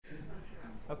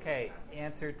Okay,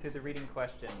 answer to the reading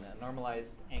question. A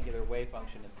normalized angular wave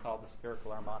function is called the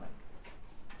spherical harmonic.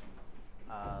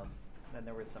 Then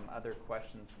there were some other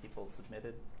questions people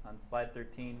submitted. On slide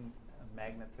 13,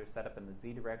 magnets are set up in the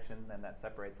z direction, then that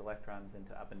separates electrons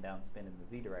into up and down spin in the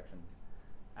z directions.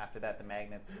 After that, the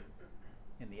magnets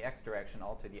in the x direction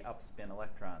alter the up spin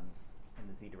electrons in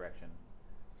the z direction.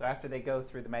 So after they go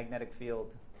through the magnetic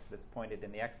field that's pointed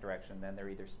in the x direction, then they're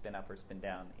either spin up or spin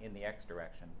down in the x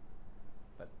direction.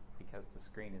 But because the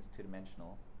screen is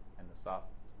two-dimensional and the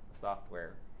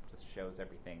software just shows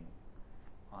everything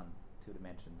on 2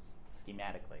 dimensions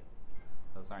schematically,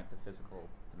 those aren't the physical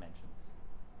dimensions.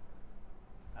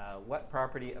 What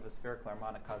property of a spherical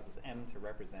harmonic causes M to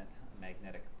represent a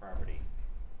magnetic property?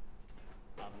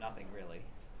 Nothing really.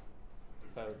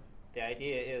 So the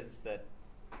idea is that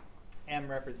M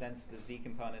represents the z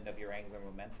component of your angular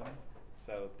momentum.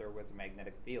 So if there was a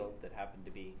magnetic field that happened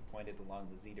to be pointed along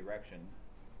the z direction,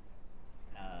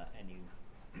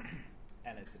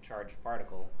 and it's a charged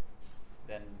particle,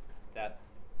 then that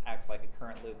acts like a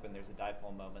current loop, and there's a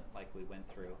dipole moment like we went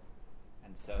through.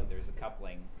 And so there's a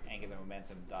coupling angular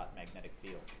momentum dot magnetic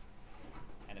field.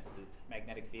 And if the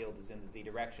magnetic field is in the z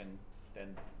direction,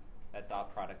 then that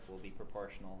dot product will be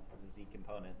proportional to the z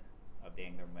component of the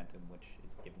angular momentum, which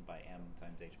is given by m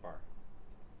times h bar.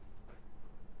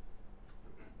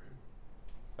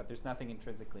 But there's nothing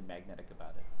intrinsically magnetic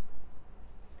about it.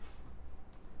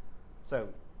 So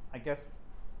I guess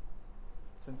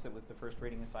since it was the first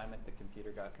reading assignment, the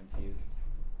computer got confused.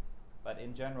 But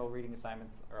in general, reading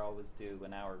assignments are always due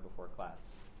an hour before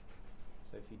class.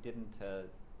 So if you didn't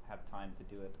have time to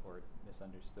do it, or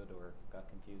misunderstood, or got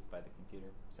confused by the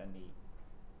computer, send me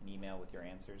an email with your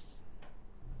answers.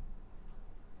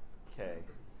 Okay.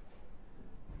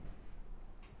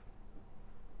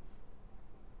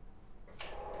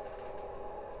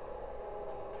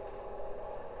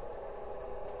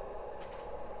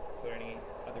 Is there any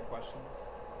other questions?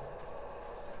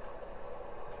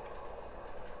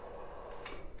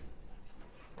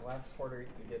 So last quarter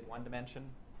we did 1 dimension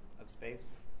of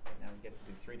space. Now we get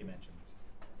to do 3 dimensions.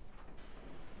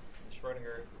 The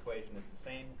Shroedinger equation is the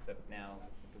same, except now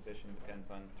the position depends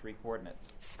on 3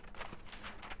 coordinates.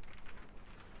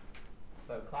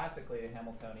 So classically, the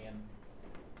Hamiltonian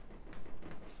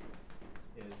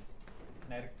is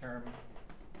kinetic term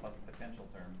plus potential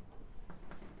term.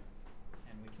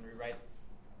 And we can rewrite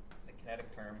the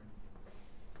kinetic term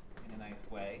in a nice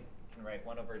way. We can write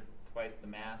 1 over twice the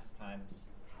mass times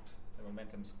the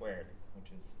momentum squared,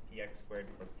 which is px squared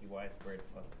plus py squared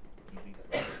plus pz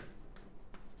squared.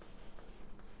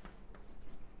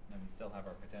 And we still have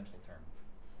our potential term.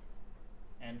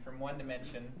 And from 1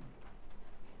 dimension,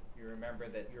 you remember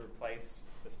that you replace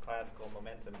this classical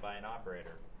momentum by an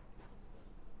operator.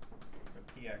 So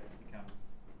px becomes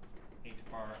h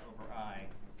bar over I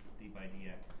d by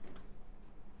dx.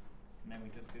 And then we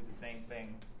just do the same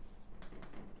thing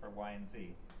for y and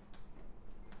z.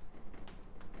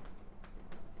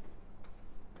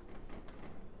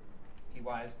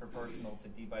 Py is proportional to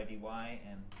d by dy,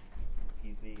 and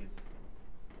pz is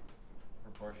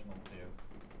proportional to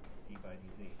d by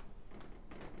dz.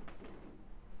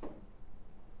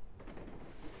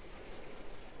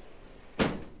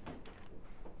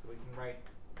 So we can write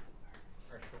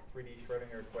our 3D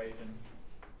Schrodinger equation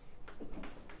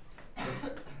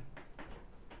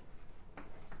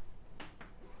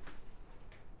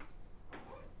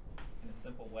in a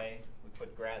simple way. We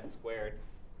put grad squared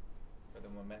for the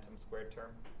momentum squared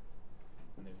term,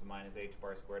 and there's a minus h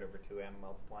bar squared over 2m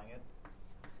multiplying it.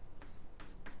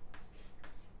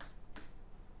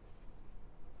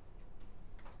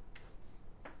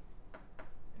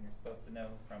 And you're supposed to know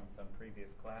from some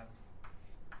previous class,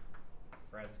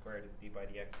 grad squared is d by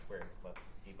dx squared plus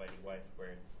d by dy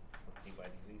squared plus d by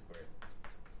dz squared.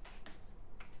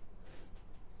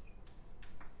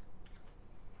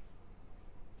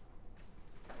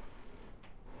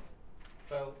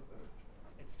 So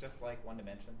it's just like 1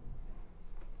 dimension,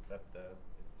 except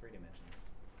it's 3 dimensions.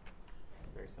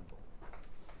 Very simple.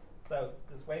 So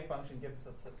this wave function gives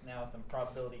us now some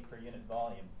probability per unit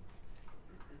volume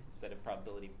instead of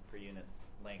probability per unit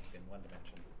length in 1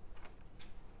 dimension.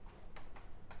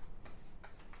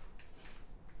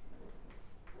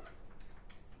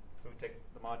 So we take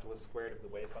the modulus squared of the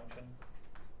wave function,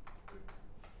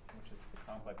 which is the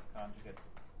complex conjugate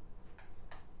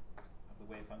of the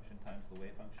wave function times the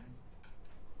wave function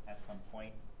at some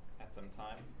point, at some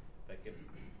time. That gives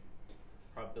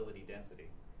probability density.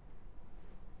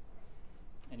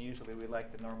 And usually we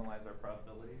like to normalize our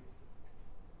probabilities.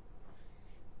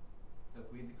 So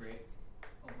if we integrate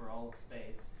over all of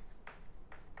space,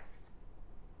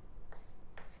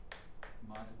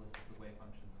 mod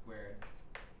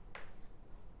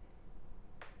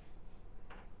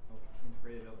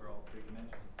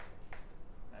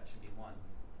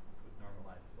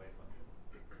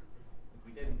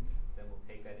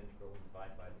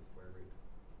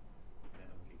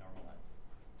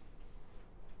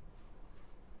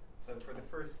So for the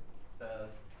first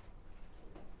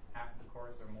half of the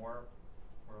course or more,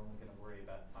 we're only going to worry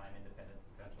about time-independent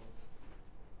potentials.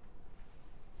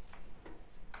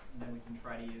 And then we can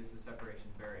try to use the separation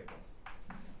variables.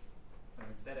 So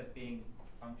instead of being a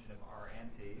function of r and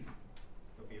t,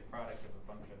 it'll be a product of a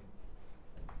function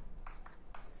of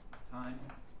time,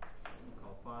 we'll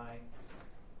call phi,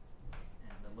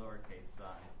 and the lowercase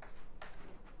psi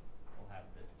will have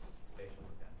the spatial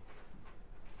dependence.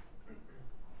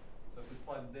 So if we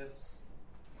plug this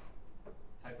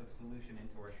type of solution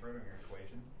into our Schrodinger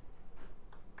equation,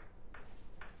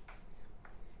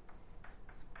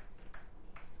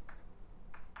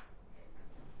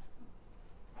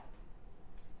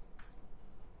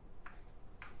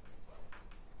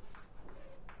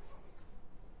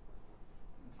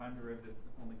 the time derivative is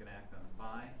only going to act on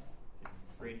phi. The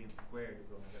gradient squared is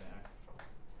only going to act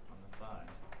on the psi.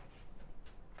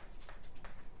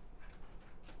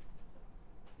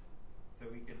 So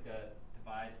we could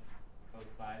divide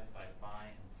both sides by phi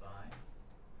and psi.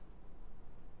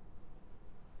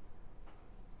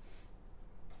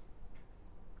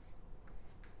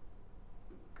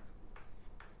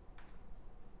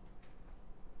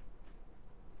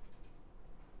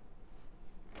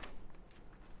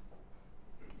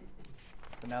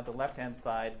 So now the left-hand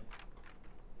side,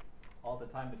 all the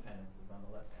time dependence is on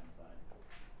the left-hand side.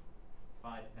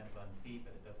 Phi depends on t,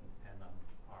 but it doesn't depend on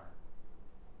r.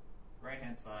 The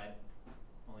right-hand side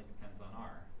only depends on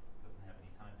r, doesn't have any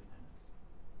time dependence.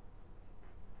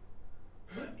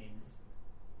 So that means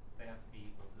they have to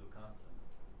be equal to a constant,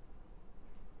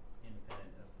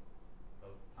 independent of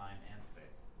both time and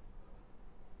space.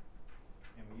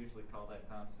 And we usually call that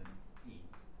constant E.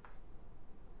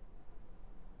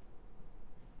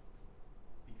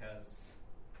 Because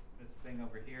this thing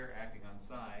over here acting on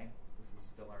psi, this is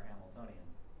still our Hamiltonian.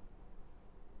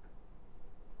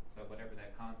 So whatever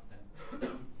that constant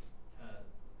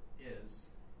is,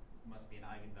 must be an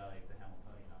eigenvalue of the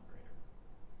Hamiltonian operator.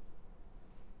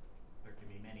 There can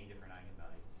be many different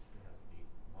eigenvalues. It has to be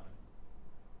one of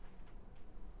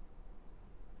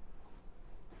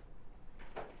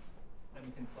them. Then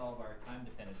we can solve our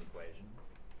time-dependent equation.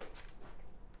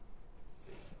 Let's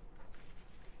see.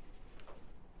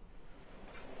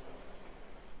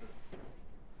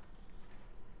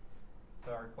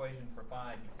 So our equation for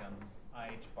phi becomes I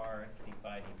h bar d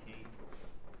phi dt is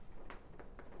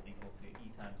equal to E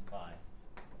times phi.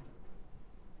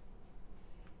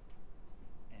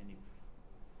 And you've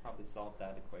probably solved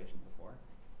that equation before.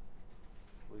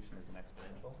 The solution is an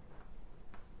exponential.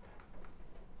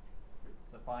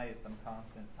 So phi is some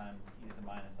constant times e to the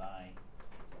minus I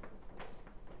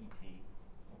et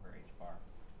over h bar.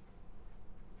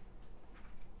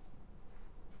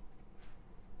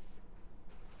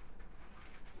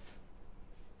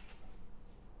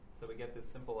 So we get this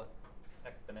simple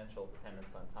exponential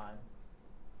dependence on time.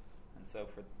 And so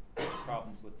for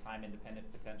problems with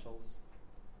time-independent potentials,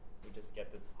 we just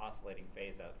get this oscillating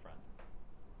phase out front.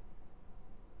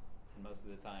 And most of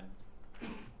the time,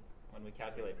 when we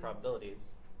calculate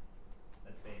probabilities,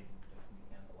 that phase is just going to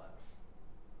cancel out.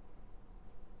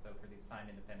 So for these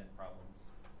time-independent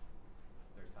problems,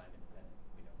 they're time-independent.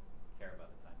 We don't care about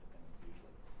the time dependence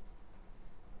usually.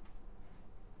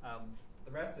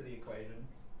 The rest of the equation,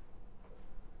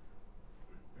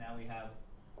 now we have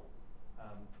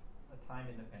a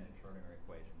time-independent Schrodinger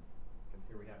equation. Because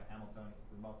here we have a Hamiltonian,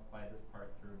 we multiply this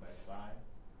part through by psi.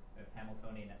 We have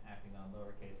Hamiltonian acting on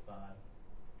lowercase psi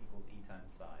equals E times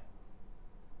psi.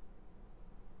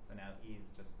 So now E is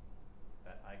just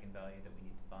that eigenvalue that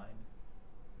we need to find,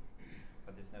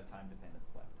 but there's no time dependence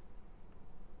left.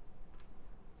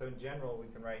 So in general, we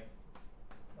can write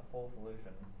a full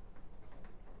solution.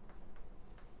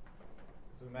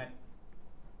 So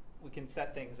we can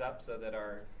set things up so that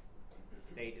our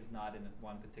state is not in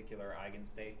one particular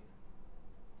eigenstate,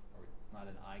 or it's not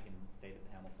an eigenstate of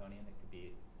the Hamiltonian. It could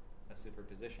be a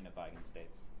superposition of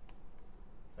eigenstates.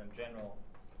 So in general,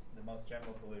 the most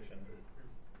general solution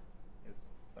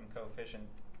is some coefficient,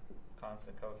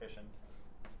 constant coefficient,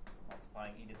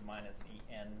 multiplying e to the minus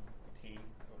en t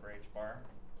over h bar.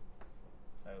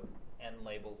 So n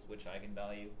labels which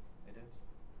eigenvalue it is,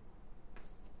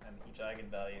 and each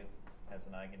eigenvalue has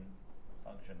an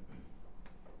eigenfunction.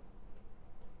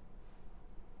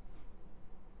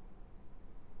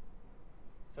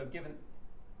 So given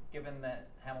that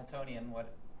Hamiltonian,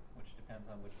 which depends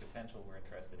on which potential we're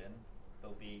interested in,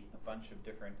 there'll be a bunch of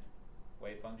different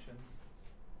wave functions,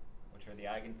 which are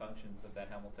the eigenfunctions of that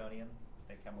Hamiltonian.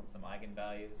 They come with some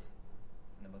eigenvalues,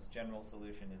 and the most general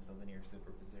solution is a linear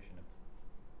superposition of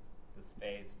this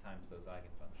phase times those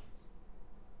eigenfunctions.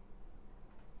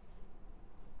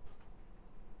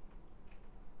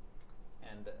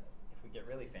 And if we get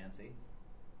really fancy,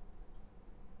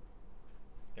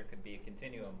 there could be a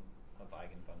continuum of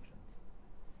eigenfunctions,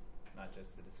 not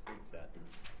just a discrete set.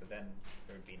 So then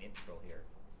there would be an integral here.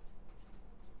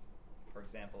 For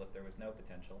example, if there was no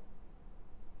potential,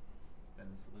 then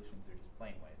the solutions are just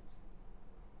plane waves.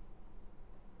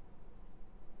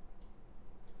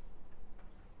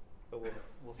 But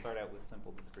we'll start out with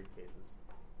simple discrete cases.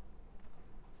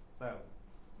 So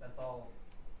that's all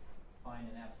fine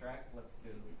and abstract. Let's do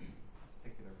a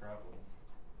particular problem.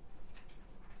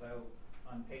 So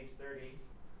on page 30,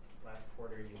 last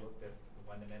quarter you looked at the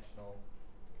one-dimensional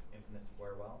infinite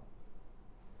square well.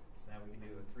 So now we can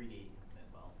do a 3D infinite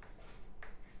well.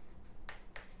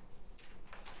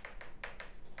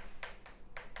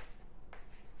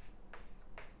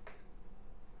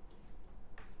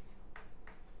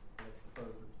 So let's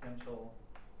suppose the potential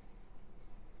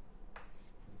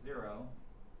is 0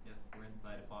 if we're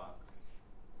inside a box.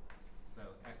 So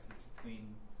x is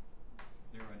between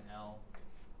 0 and L,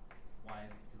 y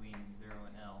is between 0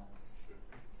 and L,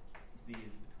 z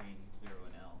is between 0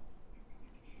 and L.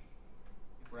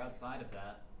 If we're outside of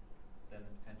that, then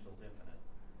the potential is infinite.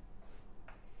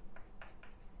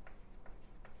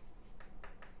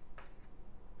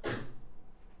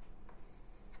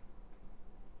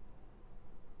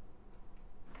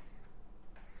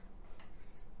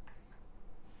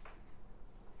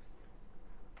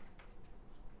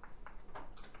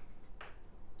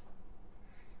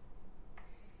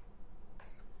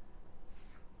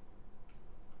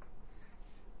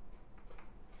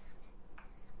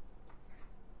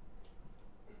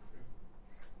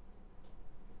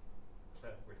 So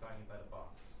we're talking about a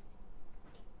box.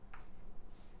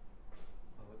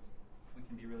 Well, we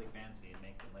can be really fancy and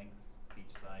make the lengths of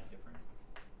each side different.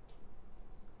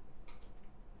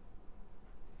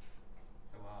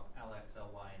 So I'll have Lx,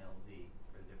 Ly, and Lz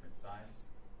for the different sides.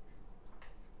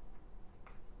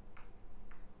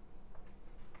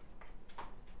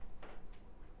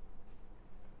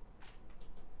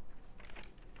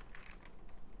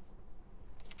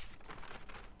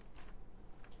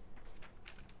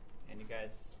 And you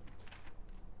guys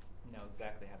know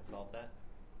exactly how to solve that?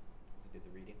 You did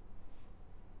the reading?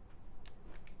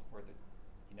 Or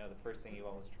the first thing you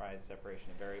always try is separation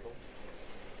of variables.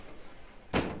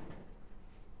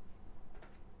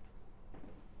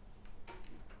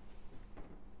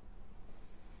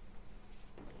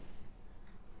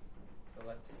 So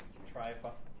let's try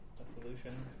a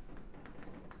solution.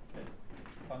 The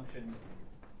function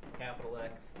capital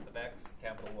X of x,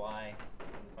 capital Y is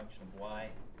a function of y,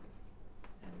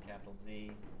 and capital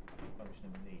Z is a function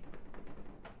of z.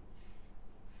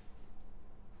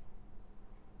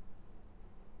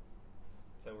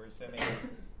 So we're assuming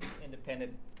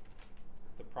independent,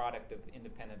 it's a product of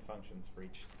independent functions for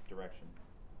each direction.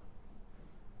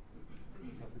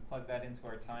 So if we plug that into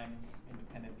our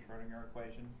time-independent Schrodinger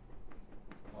equation,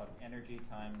 we'll have energy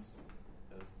times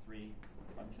those three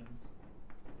functions.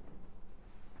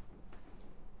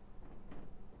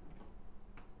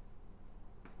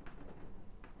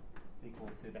 It's equal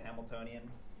to the Hamiltonian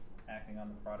acting on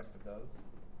the product of those.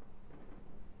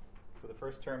 So the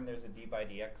first term, there's a d by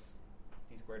dx,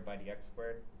 d squared by dx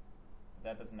squared.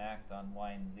 That doesn't act on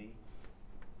y and z.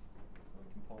 So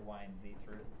we can pull y and z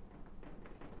through.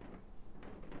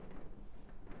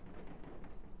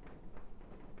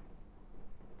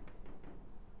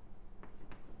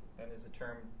 Then there's a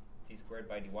term d squared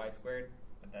by dy squared,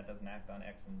 but that doesn't act on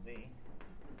x and z.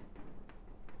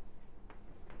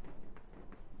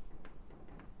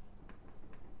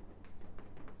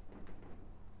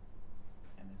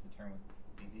 And there's a term with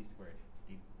dz squared,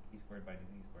 d squared by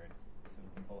dz squared. So we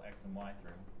can pull x and y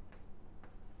through.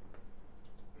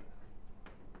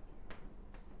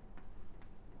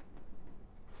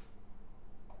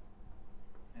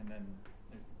 And then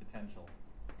there's the potential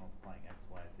multiplying x,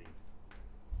 y, z.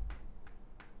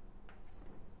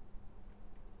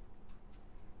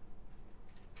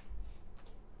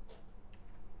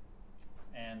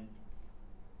 And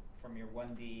from your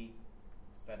 1D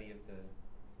study of the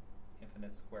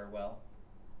infinite square well,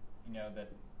 you know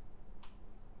that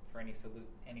for any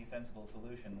sensible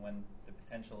solution, when the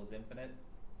potential is infinite,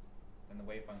 then the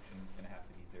wave function is going to have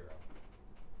to be 0.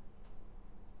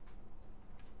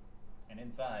 And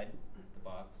inside the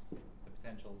box, the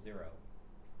potential is 0.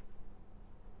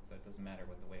 So it doesn't matter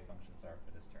what the wave functions are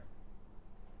for this term.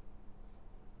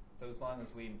 So as long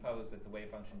as we impose that the wave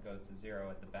function goes to 0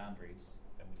 at the boundaries,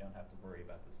 then we don't have to worry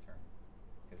about this term,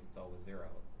 because it's always 0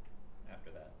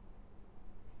 after that.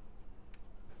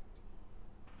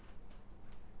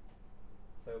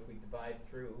 So if we divide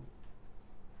through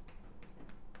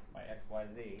by x, y,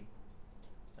 z,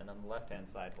 And on the left-hand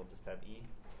side, we'll just have e.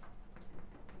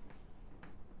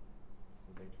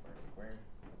 This is h bar squared.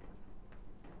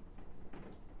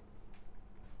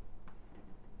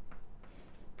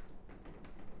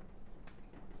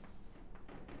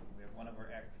 So we have 1 over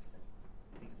x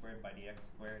d squared by dx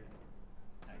squared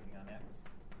acting on x,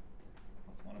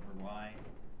 plus 1 over y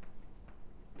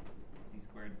d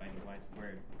squared by dy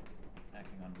squared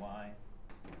acting on y,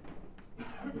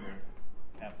 over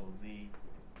capital Z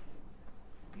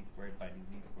d squared by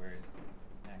dz squared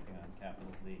acting on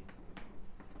capital Z.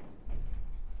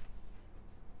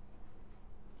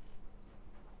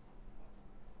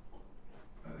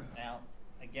 Now,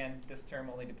 again, this term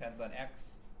only depends on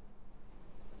x.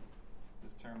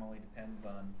 This term only depends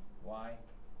on y.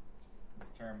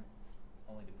 This term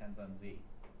only depends on z.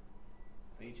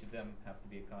 So each of them have to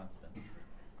be a constant.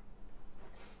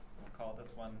 So we'll call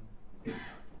this one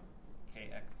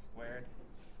kx squared.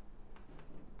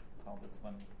 Call this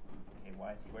one ky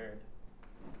squared.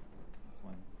 This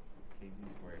one kz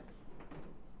squared.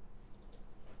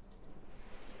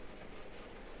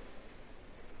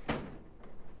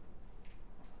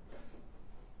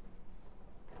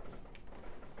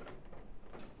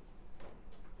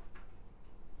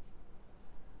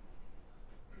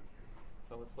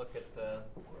 So let's look at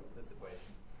this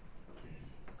equation.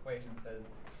 This equation says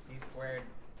d squared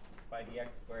by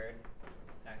dx squared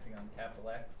acting on capital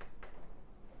X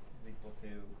is equal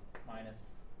to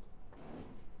minus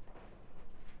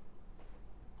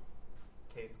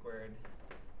k squared.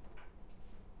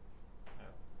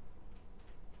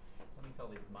 Let me call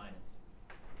these minus.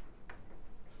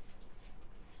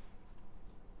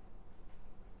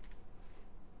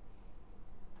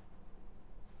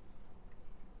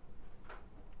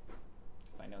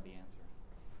 Because I know the answer.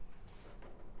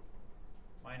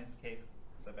 Minus k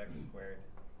sub x squared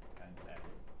times x.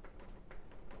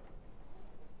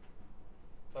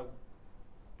 So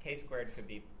k squared could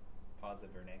be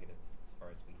positive or negative as far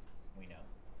as we know.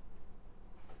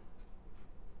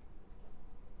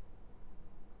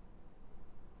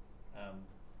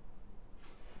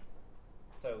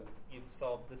 So you've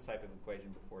solved this type of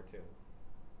equation before too.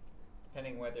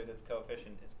 Depending whether this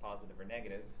coefficient is positive or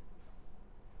negative,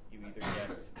 you either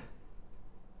get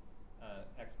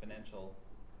exponential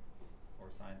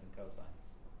or sines and cosines.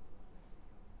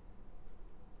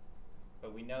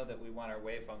 But we know that we want our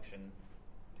wave function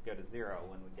to go to 0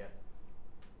 when we get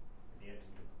to the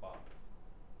edges of the box.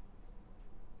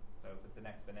 So if it's an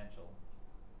exponential,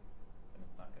 then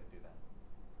it's not going to do that.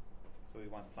 So we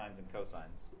want sines and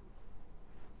cosines.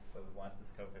 So we want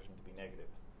this coefficient to be negative.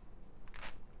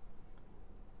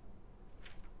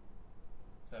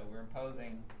 So we're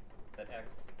imposing that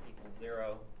x equals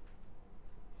 0,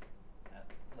 at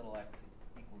little x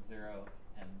equals 0,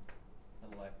 and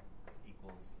little x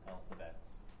equals L sub x.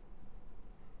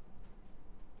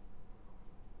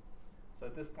 So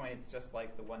at this point, it's just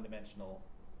like the one-dimensional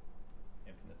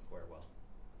infinite square well.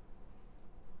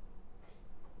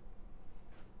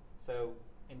 So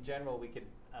in general, we could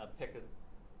pick a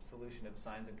solution of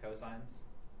sines and cosines.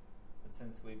 But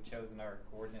since we've chosen our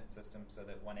coordinate system so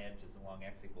that one edge is along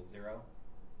x equals 0,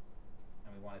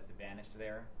 and we want it to vanish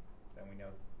there, then we know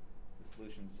the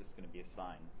solution is just going to be a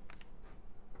sine.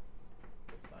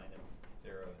 The sine of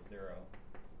 0 is 0,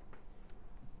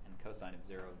 and cosine of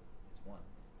 0 is 1.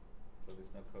 So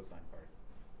there's no cosine part.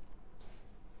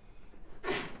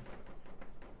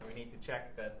 So we need to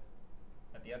check that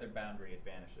at the other boundary it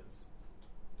vanishes.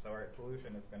 So our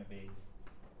solution is going to be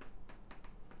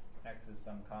x is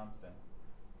some constant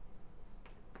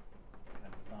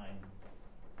times sine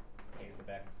k sub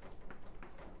x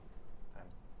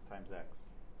times x.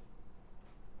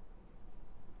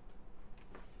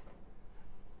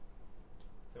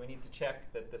 So we need to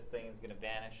check that this thing is going to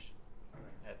vanish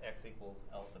at x equals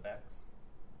L sub x.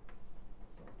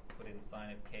 So put in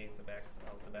sine of k sub x,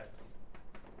 L sub x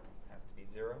has to be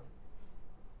 0.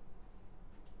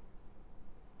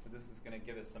 So this is going to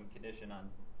give us some condition on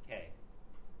k.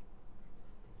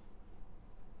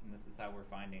 And this is how we're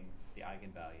finding the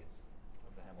eigenvalues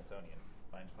of the Hamiltonian,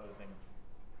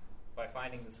 by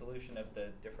finding the solution of the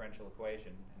differential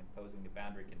equation and imposing the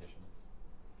boundary conditions.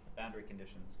 The boundary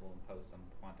conditions will impose some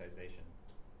quantization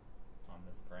on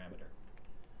this parameter.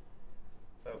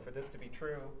 So for this to be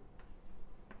true,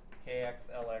 kx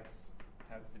Lx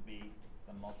has to be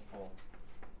some multiple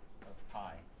of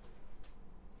pi,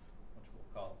 which we'll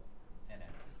call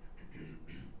nx.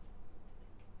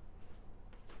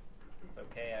 So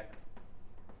kx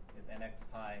is nx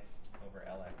pi over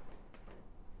Lx.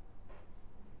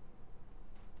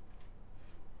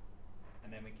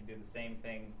 And then we can do the same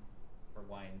thing for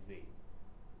y and z.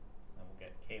 And we'll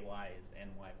get ky is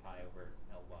ny pi over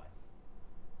ly.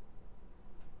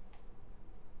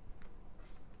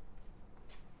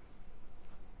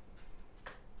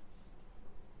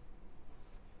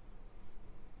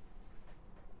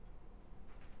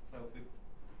 So if we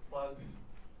plug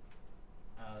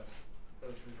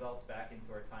those results back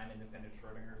into our time-independent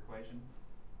Schrodinger equation,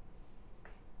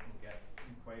 we'll get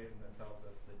an equation that tells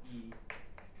us that E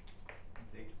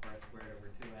is h bar squared over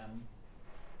 2m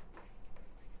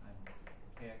times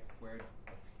kx squared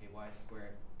plus ky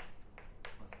squared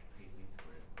plus kz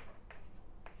squared,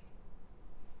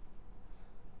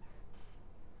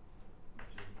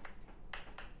 which is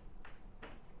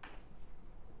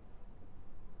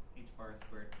h bar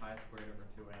squared pi squared over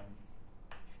 2m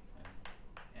times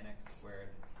nx squared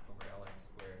over lx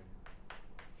squared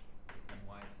plus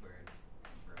ny squared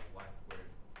over ly squared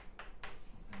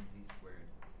plus nz squared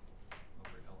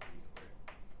over lz squared.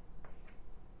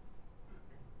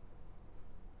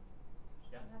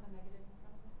 Yeah. Does it have a negative in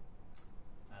front of it?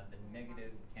 The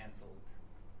negative canceled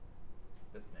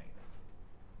this negative.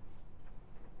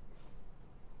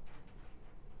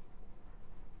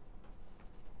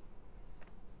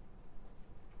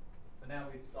 So now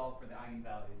we've solved for the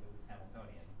eigenvalues of this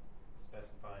Hamiltonian,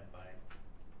 specified by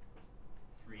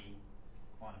 3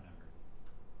 quantum numbers.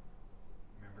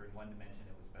 Remember, in one dimension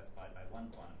it was specified by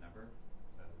 1 quantum number,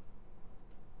 so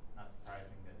not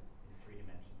surprising that in 3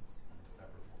 dimensions, when it's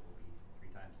separable, will be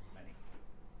 3 times as many.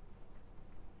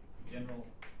 The general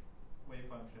wave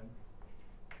function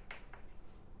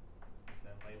is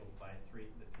then labeled by the 3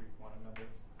 quantum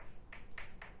numbers,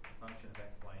 function of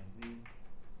x, y, and z,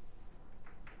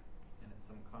 and it's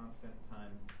some constant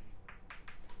times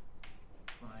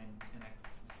sine nx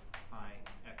pi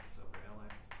x over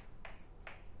lx,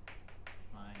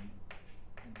 sine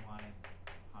ny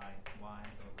pi y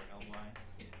over ly,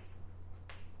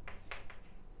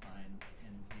 sine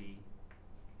nz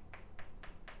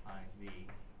pi z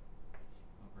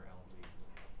over lz.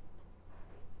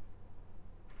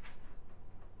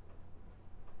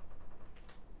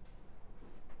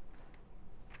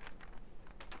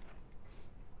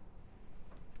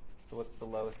 So what's the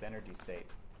lowest energy state?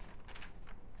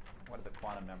 What are the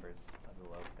quantum numbers of the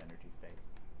lowest energy state?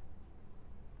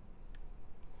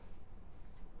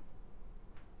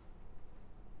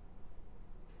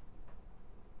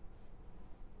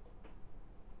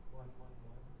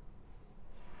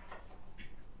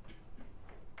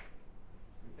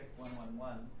 We picked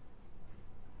 111.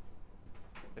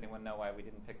 Does anyone know why we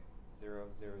didn't pick 000?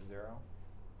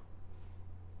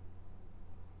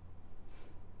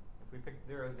 If we picked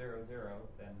 000,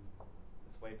 then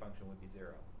this wave function would be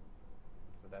 0.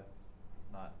 So that's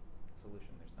not a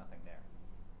solution. There's nothing there.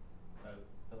 So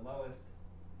the lowest,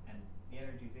 and the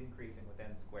energy is increasing with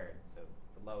n squared. So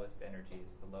the lowest energy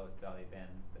is the lowest value of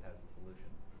n that has a solution.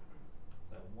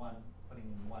 So 1, putting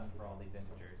in 1 for all these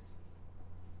integers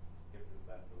gives us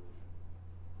that solution.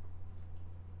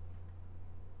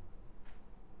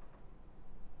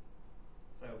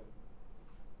 So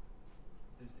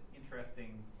there's an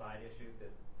interesting side issue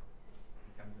that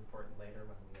becomes important later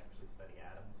when we actually study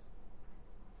atoms.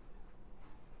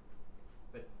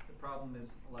 But the problem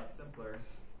is a lot simpler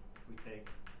if we take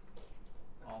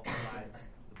all the sides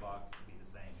of the box to be the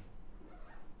same.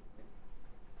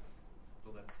 So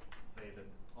let's say that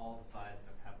all the sides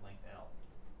have length L.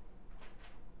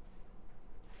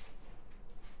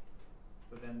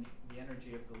 So then the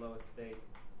energy of the lowest state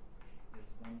is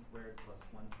 1 squared plus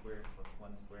 1 squared plus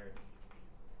 1 squared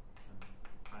times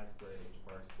pi squared h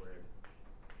bar squared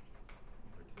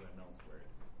over 2ml squared.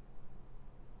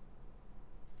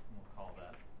 And we'll call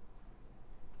that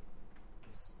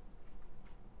this.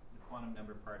 The quantum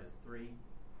number part is 3. And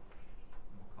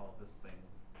we'll call this thing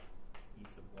E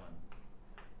sub 1.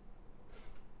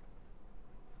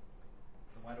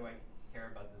 So why do I care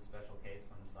about this special case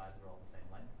when the sides are all the same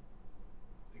length?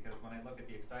 It's because when I look at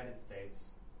the excited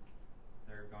states,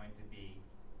 there are going to be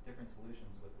different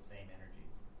solutions with the same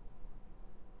energies.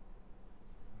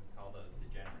 We call those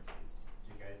degeneracies.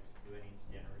 Did you guys do any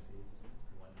degeneracies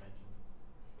in one dimension?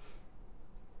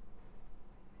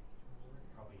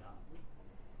 Probably not.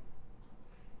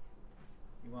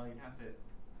 Well, you'd have to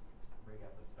rig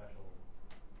up a special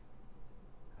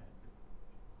kind of.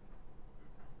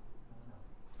 I don't know.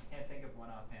 I can't think of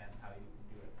one offhand how you could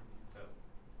do it. So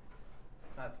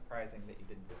it's not surprising that you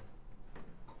didn't do it.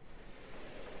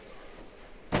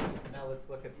 Now let's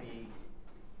look at the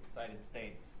excited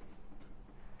states.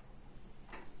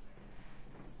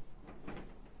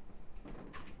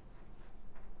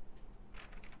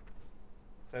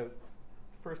 So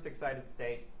first excited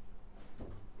state,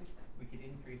 we could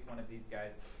increase one of these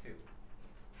guys to 2.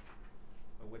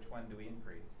 But which one do we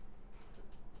increase?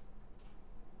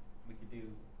 We could do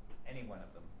any one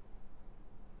of them,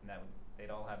 and they'd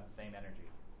all have the same energy.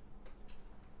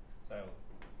 So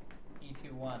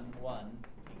E21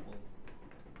 equals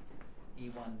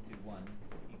E121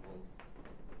 equals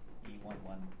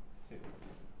E112.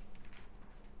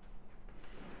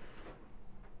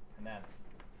 And that's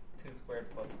 2 squared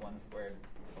plus 1 squared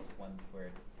plus 1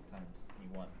 squared times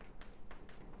E1,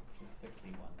 which is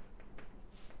 6E1.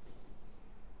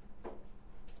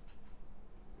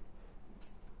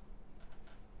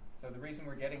 So the reason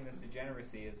we're getting this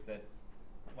degeneracy is that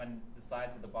when the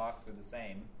sides of the box are the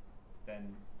same,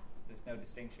 then there's no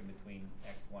distinction between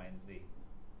x, y, and z.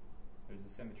 There's a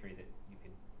symmetry that you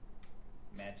could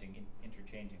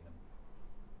interchanging them.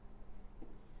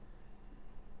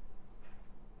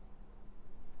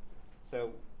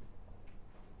 So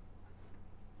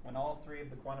when all three of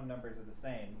the quantum numbers are the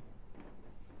same,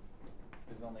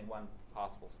 there's only one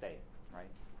possible state, right?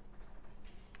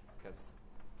 Because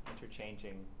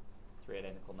interchanging three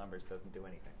identical numbers doesn't do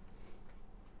anything.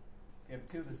 If you have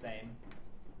two the same,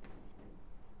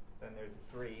 then there's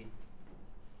three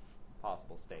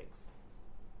possible states.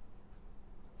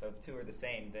 So if two are the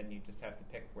same, then you just have to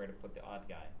pick where to put the odd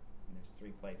guy. And there's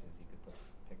three places you could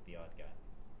pick the odd guy.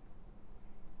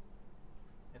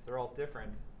 If they're all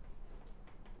different,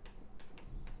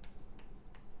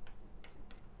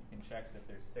 you can check that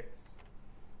there's 6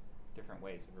 different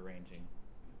ways of arranging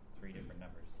 3 different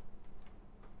numbers.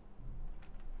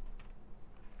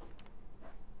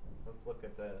 Let's look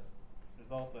at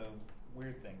there's also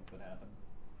weird things that happen.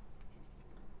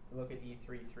 We look at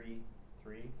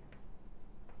E333,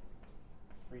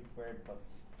 3 squared plus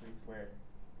 3 squared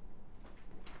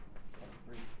plus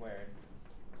 3 squared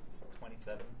is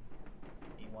 27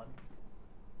 E1.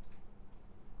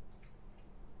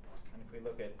 And if we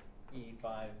look at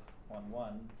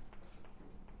E511,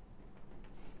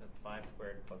 that's 5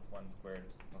 squared plus 1 squared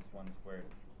plus 1 squared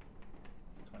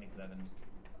is 27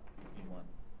 E1.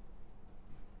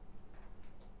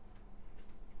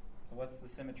 So what's the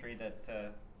symmetry that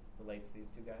relates these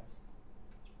two guys?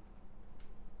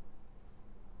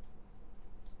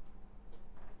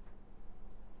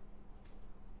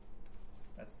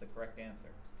 That's the correct answer.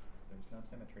 There's no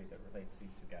symmetry that relates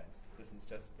these two guys. This is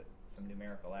just some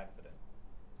numerical accident.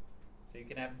 So you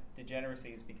can have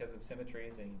degeneracies because of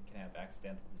symmetries, and you can have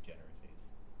accidental degeneracies.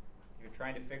 If you're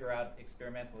trying to figure out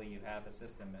experimentally, you have a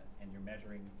system and you're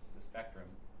measuring the spectrum,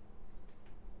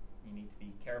 you need to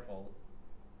be careful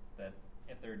that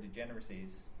if there are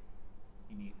degeneracies,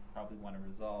 you probably want to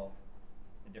resolve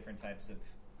the different types of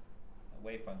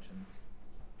wave functions.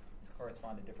 These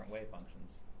correspond to different wave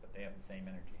functions, but they have the same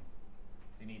energy.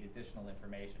 So you need additional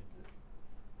information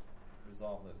to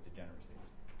resolve those degeneracies.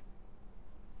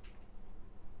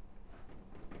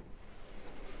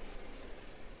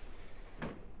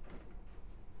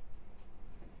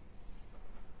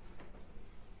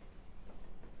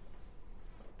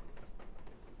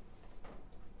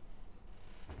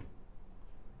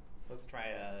 Let's try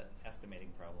an estimating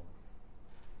problem.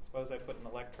 Suppose I put an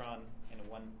electron in a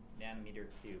 1 nanometer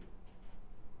cube.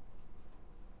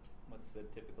 What's the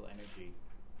typical energy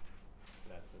for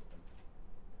that system?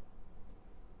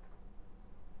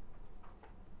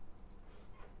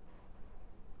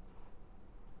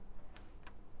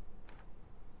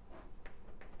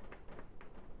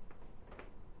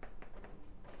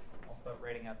 I'll start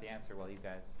writing out the answer while you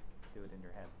guys do it in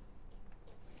your heads.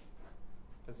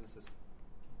 Physicists,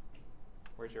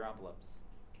 where's your envelopes?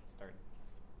 Start.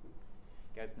 You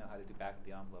guys know how to do back of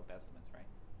the envelope estimates, right?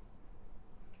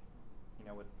 You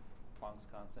know what Planck's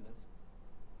constant is?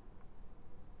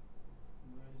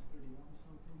 Minus 31 or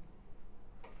something?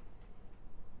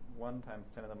 1 times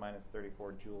 10 to the minus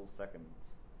 34 joule seconds,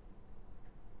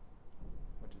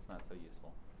 which is not so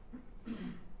useful.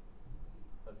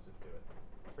 Let's just do it.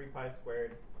 3 pi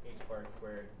squared h bar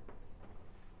squared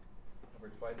over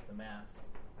twice the mass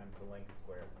times the length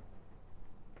squared.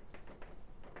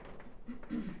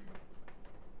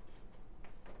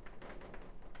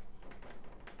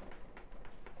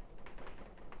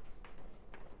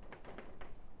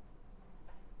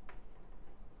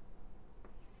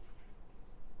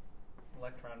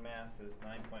 Electron mass is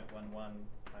 9.11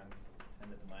 times 10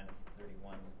 to the minus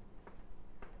 31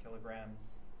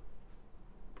 kilograms.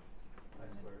 Pi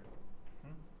squared.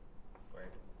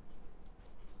 Squared.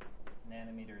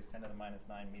 Nanometer is 10 to the minus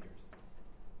 9 meters.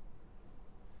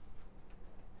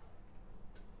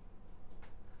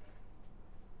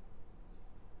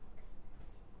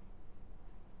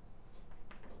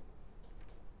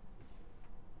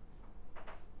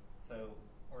 So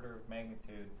order of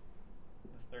magnitude,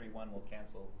 this 31 will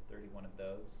cancel 31 of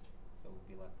those. So we'll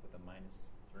be left with a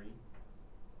 -3.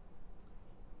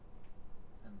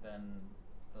 And then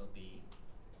there'll be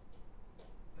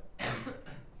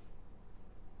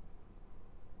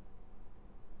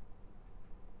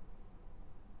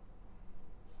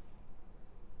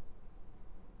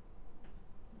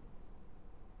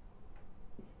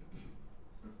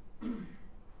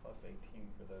 +18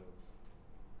 for those.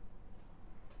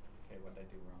 Okay, what did I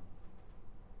do wrong?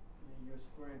 You're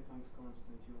squaring times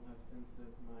constant, you'll have 10 to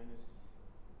the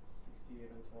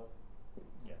 -68 on top.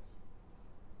 Yes.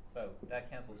 So that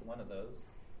cancels one of those.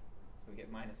 So we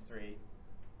get -3.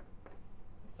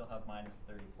 We still have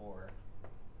 -34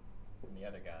 from the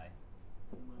other guy.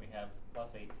 We have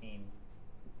 +18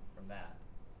 from that,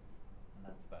 and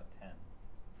that's about 10.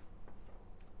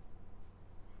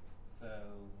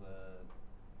 So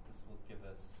this will give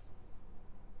us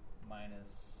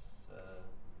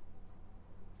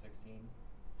 -16,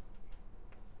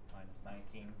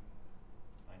 -19,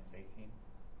 -18.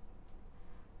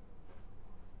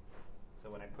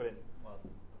 So when I put it, well,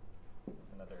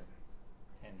 there's another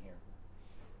 10 here.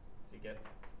 So you get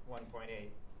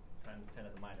 1.8 times 10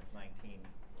 to the -19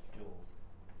 joules.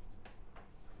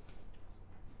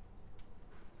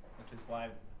 Which is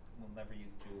why we'll never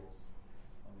use joules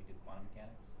when we do quantum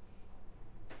mechanics.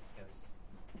 Because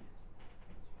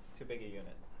it's too big a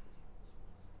unit.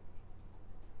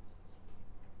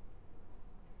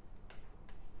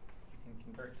 You can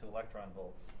convert to electron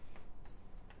volts.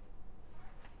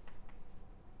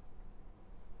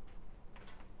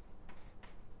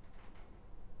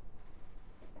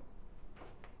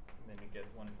 And then you get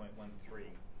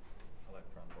 1.13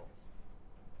 electron volts.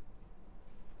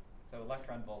 So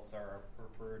electron volts are our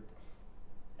preferred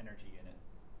energy unit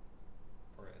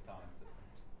for atomic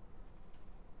systems.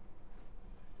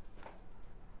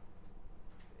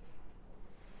 Let's see.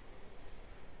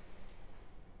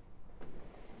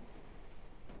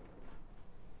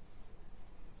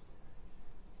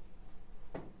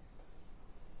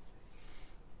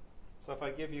 So if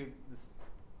I give you this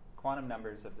quantum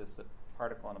numbers of this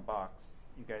particle in a box,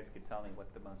 you guys could tell me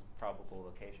what the most probable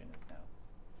location is now.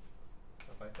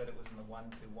 So if I said it was in the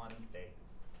 1-to-1 state,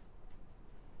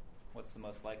 what's the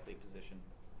most likely position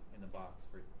in the box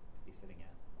for it to be sitting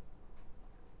at?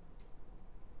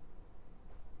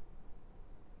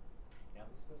 Yeah. Are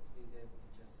we supposed to be able to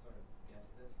just sort of guess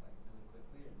this like really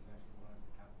quickly, or do you actually want us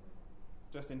to calculate this?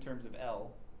 Just in terms of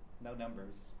L, no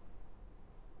numbers.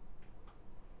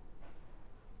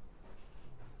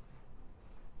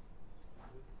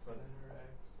 So it's Center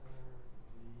X, center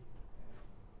Z, and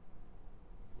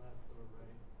left or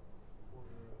right, quarter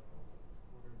middle.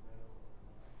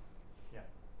 Yeah.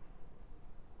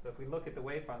 So if we look at the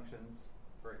wave functions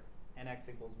for nx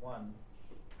equals 1,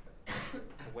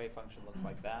 the wave function looks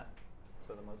like that.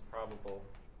 So the most probable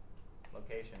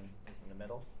location is in the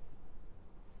middle.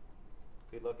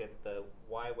 If we look at the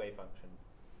y wave function, it's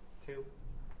 2. So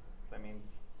that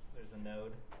means there's a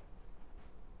node.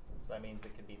 So that means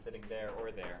it could be sitting there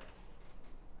or there.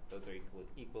 Those are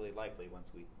equally likely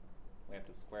once we have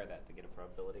to square that to get a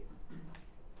probability.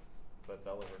 So that's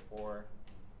L over 4,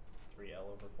 3L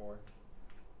over 4.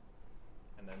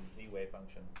 And then z wave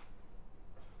function,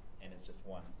 and it's just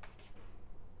 1.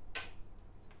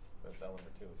 So it's L over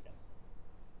 2 again.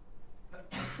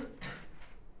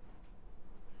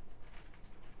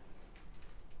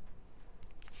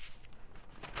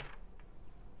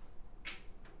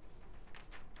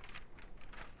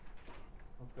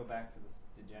 Let's go back to this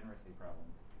degeneracy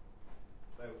problem.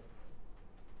 So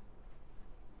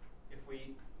if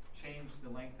we change the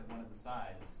length of one of the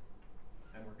sides,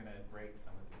 then we're going to break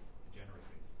some of the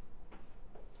degeneracies.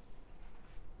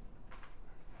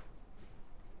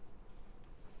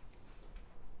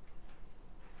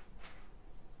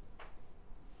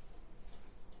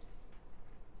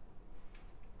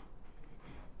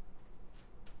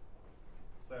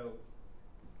 So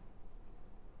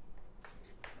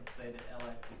let's say that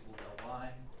Lx equals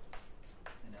Ly,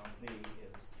 and Lz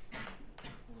is a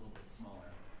little bit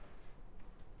smaller.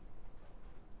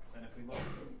 Then if we look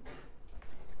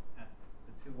at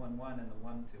the 2-1-1 and the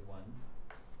 1-2-1,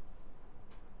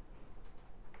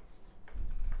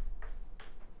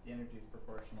 the energy is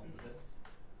proportional to this.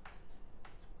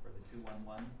 For the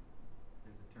 2-1-1,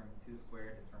 there's a term with 2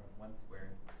 squared, a term with 1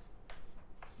 squared.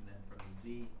 And then from the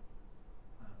z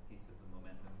piece of the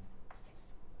momentum,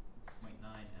 it's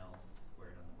 0.9 L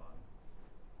squared on the bottom.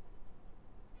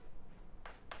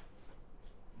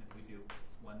 And if we do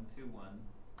 1-2-1,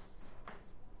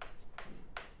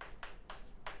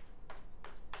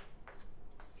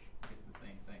 get the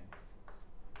same thing.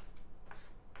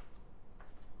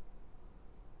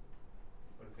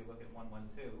 But if we look at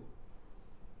 1-1-2,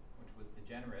 which was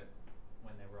degenerate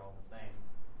when they were all the same.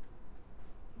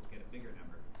 So we'll get a bigger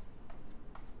number.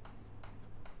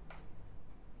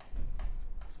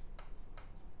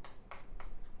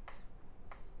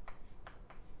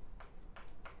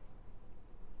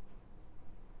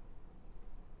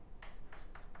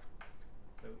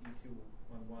 So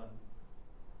E211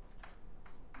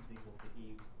 is equal to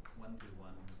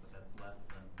E121, but that's less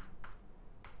than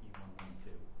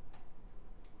E112.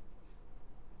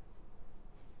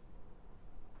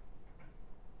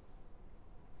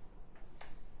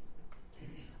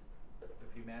 So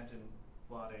if you imagine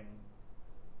plotting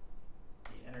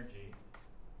the energy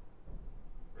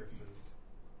versus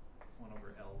 1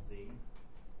 over LZ,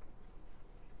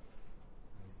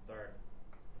 we start at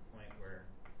the point where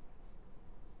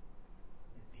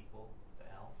it's equal to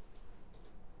L.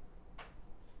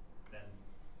 Then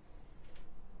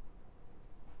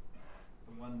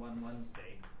the 111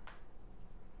 state,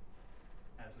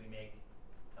 as we make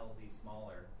LZ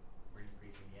smaller, we're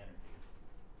increasing the energy.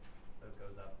 So it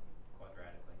goes up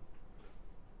quadratically.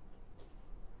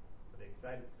 For the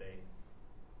excited state,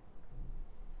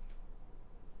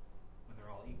 when they're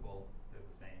all equal, they're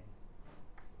the same.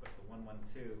 But the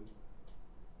 112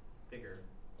 is bigger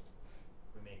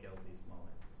if we make LZ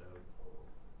smaller. So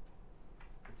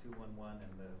the 211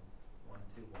 and the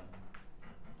 121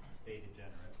 stay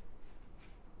degenerate,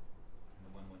 and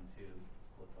the 112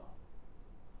 splits off.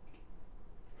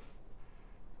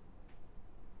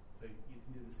 So you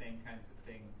can do the same kinds of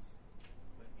things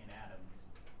in atoms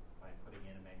by putting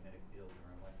in a magnetic field or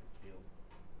an electric field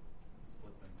to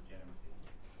split some degeneracies,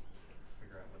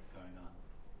 figure out what's going on.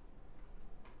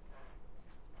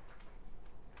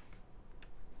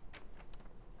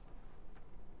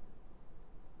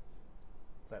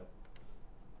 So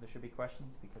there should be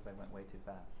questions because I went way too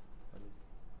fast. At least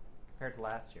compared to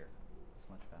last year, it's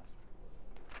much faster.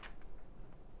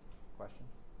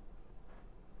 Questions?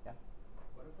 Yeah?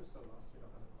 What if we're so lost we don't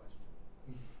have a question?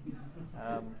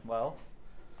 Well,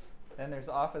 then there's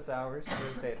office hours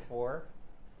Thursday at 4.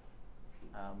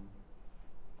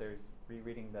 There's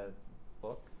rereading the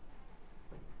book.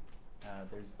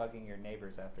 There's bugging your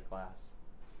neighbors after class.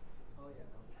 Oh yeah,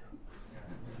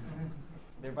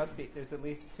 that would be There's at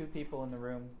least 2 people in the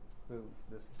room who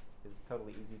this is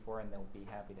totally easy for, and they'll be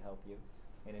happy to help you,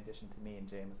 in addition to me and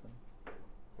Jameson.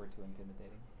 We're too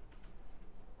intimidating.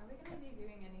 Are we going to be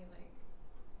doing any, like,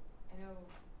 I know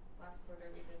last quarter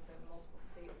we did the multiple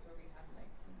states where we had, like,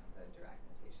 the Dirac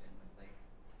notation with, like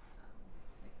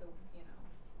the,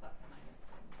 plus and minus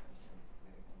sign, for instance, and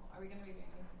everything. Are we going to be doing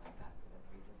anything like that for the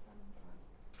free system? Or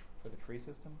For the free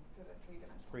system? for the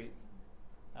three-dimensional Free-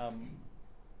 system?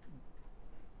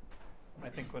 I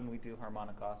think when we do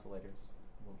harmonic oscillators,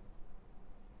 we'll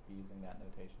be using that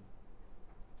notation.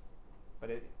 But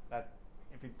if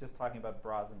you're just talking about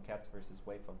Bras and Ketz versus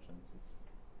wave functions, it's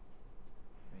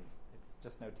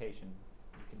just notation.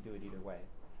 You can do it either way,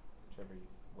 whichever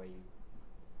way you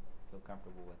feel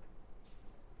comfortable with.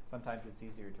 Sometimes it's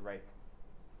easier to write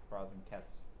Bras and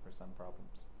Ketz for some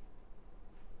problems,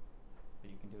 but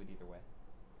you can do it either way.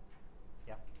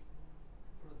 Yeah.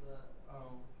 For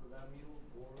that middle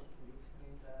board, can you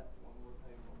explain that one more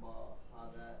time about how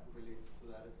that relates to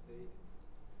that state?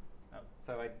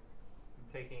 So I'm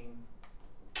taking.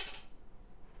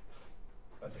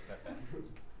 About to cut that.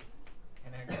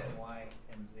 And X and Y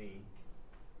and Z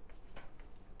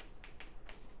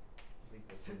is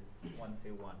equal to 1,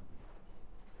 2, 1.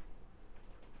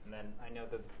 And then I know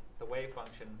that the wave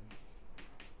function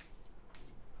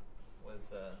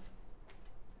was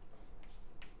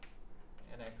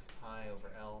nx pi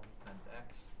over L times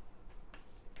x,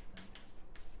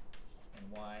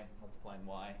 and y multiplying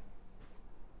y.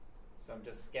 So I'm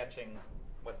just sketching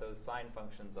what those sine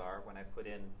functions are when I put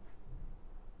in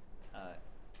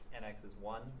nx is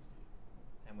 1,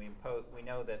 and we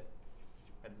know that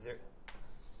at 0,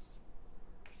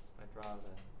 if I draw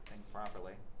the thing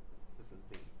properly, this is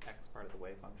the x part of the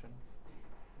wave function,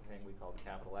 the thing we call the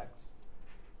capital X.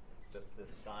 It's just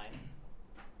this sign.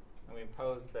 And we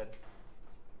impose that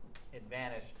it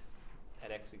vanished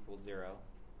at x equals 0,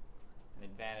 and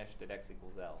it vanished at x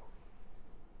equals L.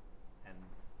 And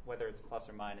whether it's plus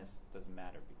or minus doesn't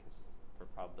matter, because for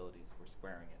probabilities we're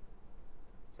squaring it.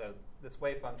 So this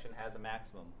wave function has a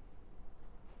maximum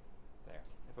there.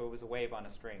 If it was a wave on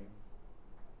a string,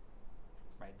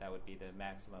 right, that would be the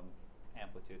maximum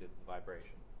amplitude of the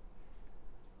vibration.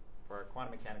 For a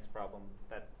quantum mechanics problem,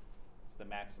 that's the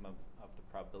maximum of the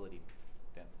probability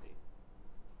density.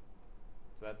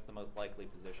 So that's the most likely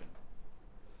position.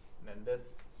 And then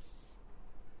this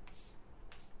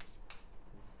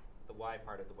is the y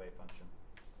part of the wave function.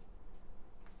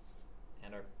 And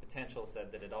And our potential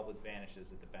said that it always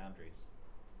vanishes at the boundaries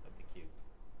of the cube.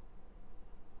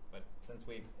 But since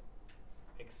we've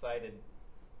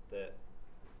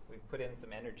we've put in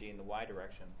some energy in the y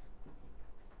direction,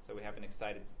 so we have an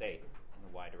excited state in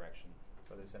the y direction.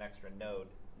 So there's an extra node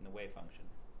in the wave function.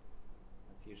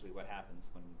 That's usually what happens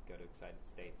when we go to excited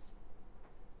states.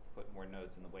 Put more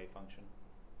nodes in the wave function.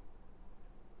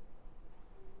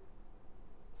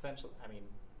 Essentially, I mean,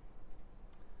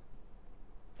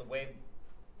 the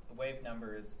wave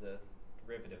number is the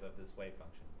derivative of this wave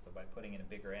function. So by putting in a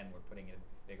bigger n, we're putting in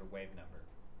a bigger wave number.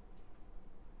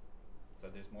 So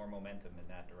there's more momentum in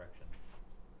that direction.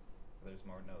 So there's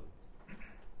more nodes.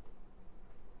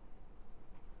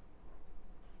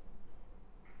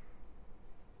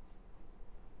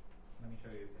 Let me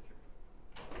show you a picture.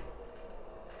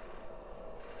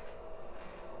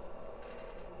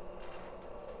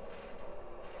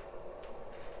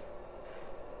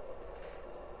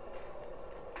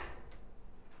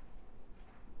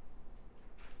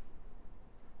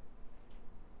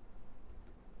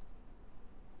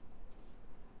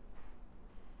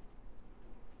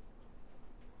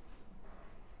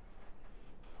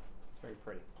 It's very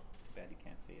pretty. Too bad you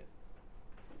can't see it.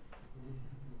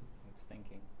 It's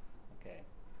thinking. Okay.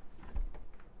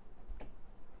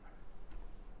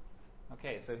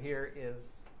 Okay, so here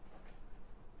is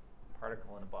a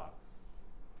particle in a box.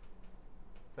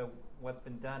 So what's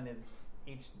been done is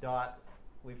each dot,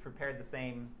 we've prepared the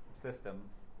same system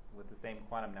with the same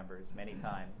quantum numbers many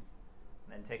times,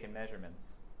 and then taken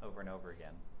measurements over and over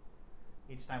again.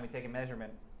 Each time we take a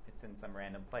measurement, it's in some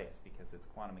random place because it's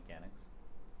quantum mechanics.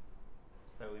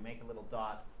 So we make a little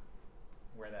dot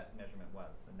where that measurement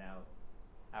was, and now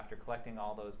after collecting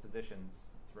all those positions,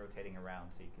 it's rotating around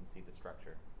so you can see the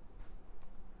structure.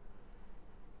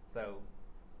 So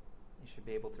you should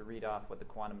be able to read off what the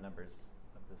quantum numbers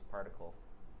of this particle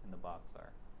in the box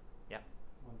are. Yeah?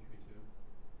 132.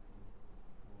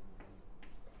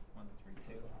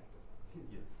 132.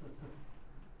 Yeah.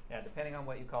 Yeah, depending on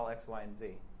what you call x, y, and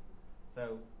z.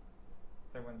 So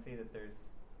does everyone see that there's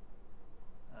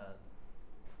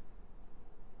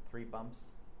 3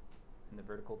 bumps in the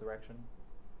vertical direction?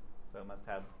 So it must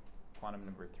have quantum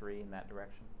number 3 in that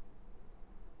direction.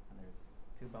 And there's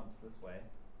 2 bumps this way,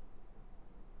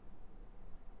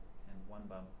 and 1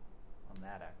 bump on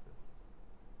that axis.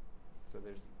 So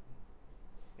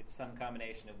it's some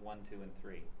combination of 1, 2, and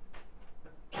 3.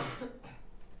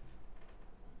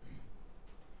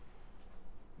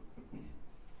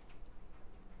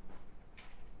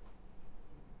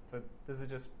 So this is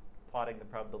just plotting the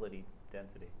probability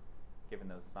density given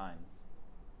those signs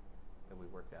that we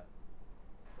worked out.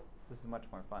 This is much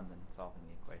more fun than solving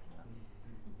the equation.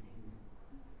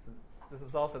 So this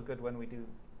is also good when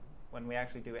we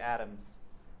actually do atoms.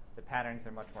 The patterns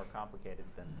are much more complicated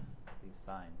than these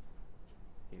signs.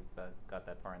 If you've got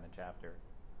that far in the chapter,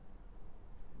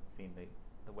 you've seen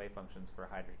the wave functions for a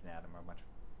hydrogen atom are much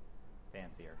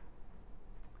fancier.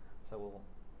 So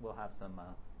we'll have some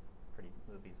pretty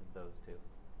movies of those too.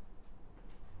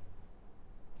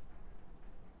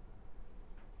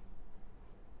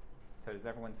 So does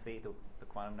everyone see the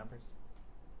quantum numbers?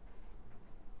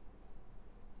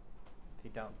 If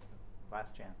you don't,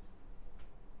 last chance.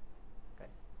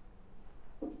 Okay.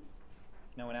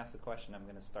 If no one asks a question, I'm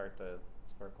going to start the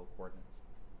spherical coordinates.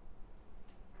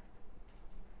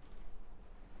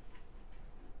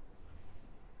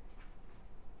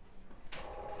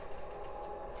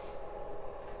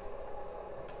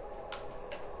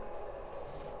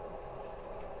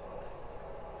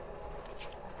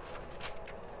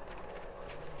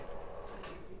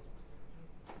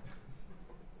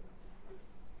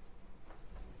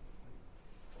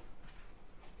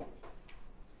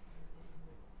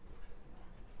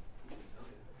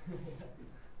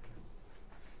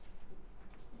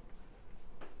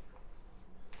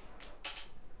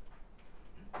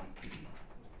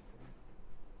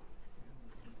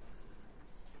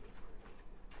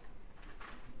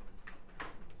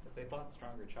 If they bought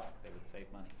stronger chalk, they would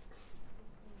save money.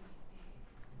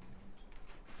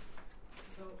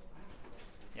 So, I have a question.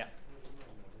 Yeah. I don't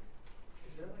know this.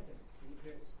 Is there like a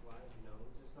secret squad of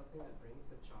gnomes or something that brings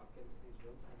the chalk into these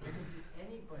rooms? I never see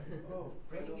anybody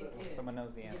bringing it in. Someone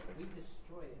knows the answer. Yet we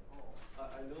destroy it all.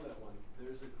 I know that one.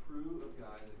 There's a crew of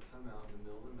guys that come out in the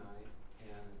middle of the night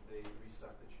and they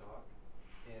restock the chalk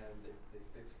and they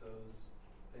fix those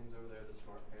things over there, the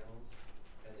smart panels,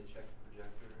 and they check the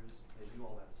projectors. They do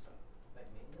all that stuff. Like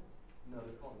maintenance? No,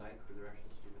 they're called night crew. They're actual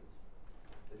students.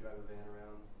 They drive a van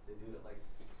around. They do it at like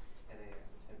 10 a.m.,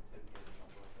 10 p.m. or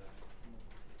something like that.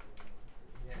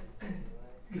 Yeah.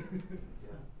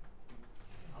 Yeah.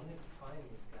 I'll need to find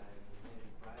these guys and maybe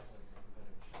bribe them for some better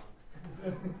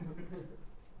Max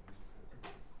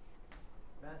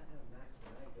and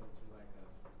I go through like a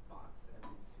box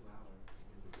every 2 hours.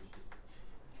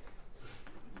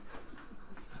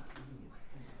 Stop eating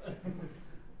it.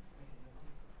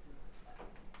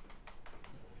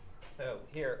 So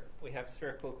here we have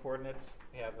spherical coordinates.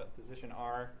 We have a position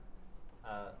R.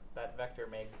 That vector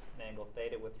makes an angle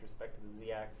theta with respect to the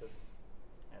z-axis,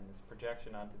 and this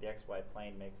projection onto the xy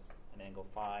plane makes an angle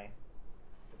phi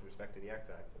with respect to the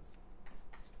x-axis.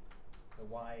 So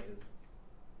y is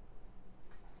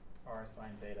r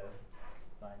sine theta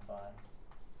sine phi,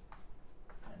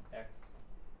 and x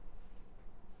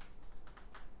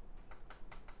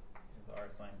is r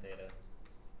sine theta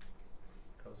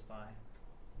cos phi,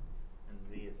 and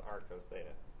z is r cos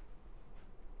theta.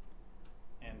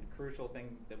 And the crucial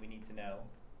thing that we need to know,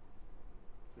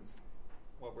 since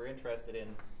what we're interested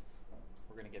in,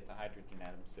 we're going to get to hydrogen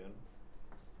atoms soon,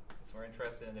 is we're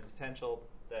interested in the potential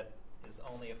that is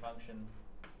only a function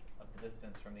of the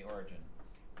distance from the origin.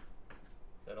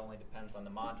 So it only depends on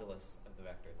the modulus of the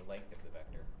vector, the length of the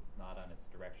vector, not on its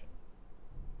direction.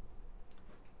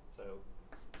 So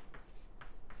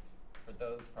for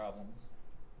those problems,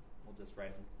 we'll just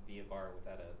write v of r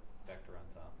without a vector on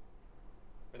top.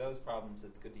 For those problems,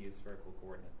 it's good to use spherical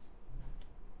coordinates.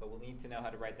 But we'll need to know how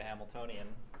to write the Hamiltonian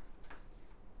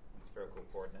in spherical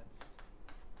coordinates.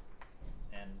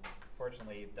 And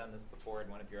fortunately, you've done this before in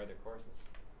one of your other courses.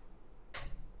 We're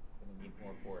going to need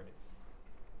more coordinates.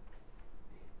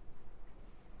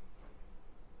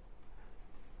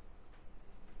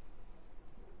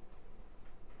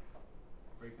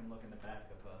 Or you can look in the back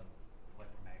of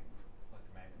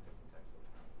electromagnetism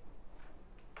textbook.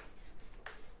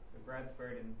 So grad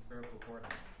squared in spherical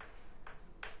coordinates.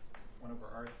 1 over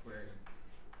r squared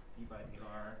d by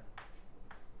dr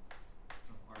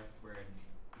of r squared d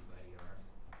by dr.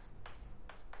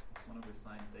 It's 1 over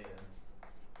sine theta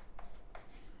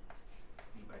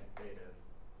d by d theta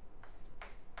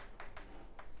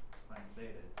sine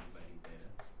theta d by d theta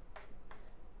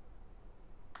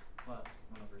plus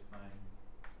 1 over sine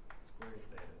squared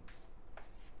theta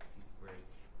d squared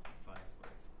phi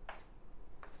squared.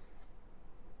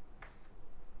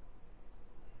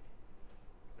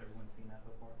 Has everyone seen that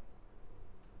before?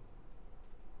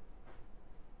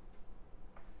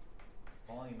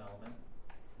 Volume element,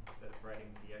 instead of writing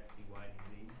dx, dy, dz,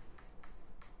 you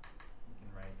can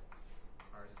write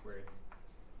r squared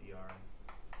dr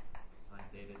sine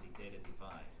theta d theta d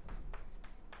phi.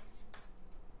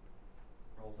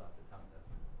 Rolls off the tongue,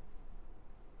 doesn't it?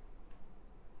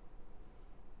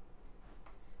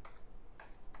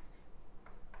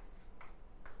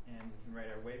 And we can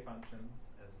write our wave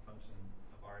functions as a function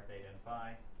of r, theta, and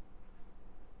phi.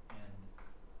 And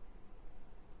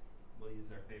we'll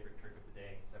use our favorite trick of the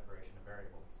day, separation of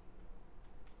variables.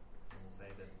 So we'll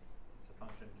say that it's a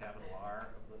function capital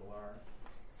R of little r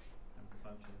times a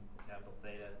function capital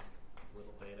theta of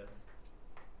little theta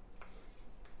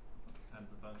times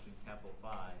a function capital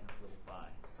phi of little phi.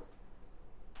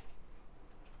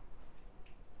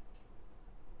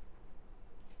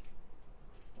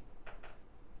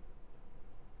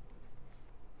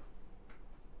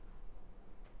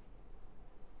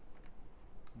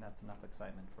 And that's enough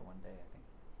excitement for one day, I think.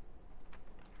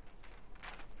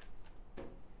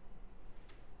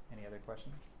 Any other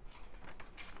questions?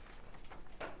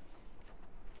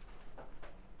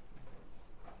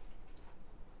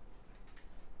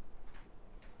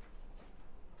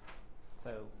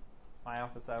 So my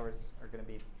office hours are going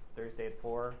to be Thursday at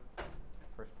 4.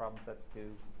 First problem set's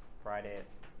due Friday at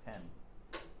 10.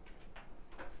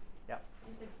 Yep.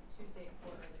 You said Tuesday at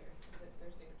 4 earlier. Is it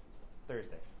Thursday or Tuesday?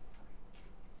 Thursday.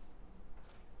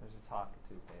 There's this talk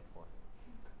Tuesday at 4.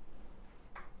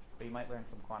 But you might learn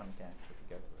some quantum mechanics if you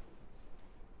go to it.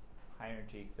 It's high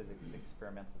energy physics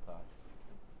experimental talk.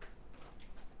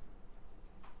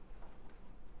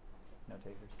 No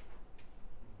takers?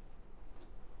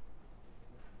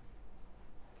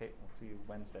 Okay, we'll see you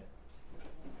Wednesday.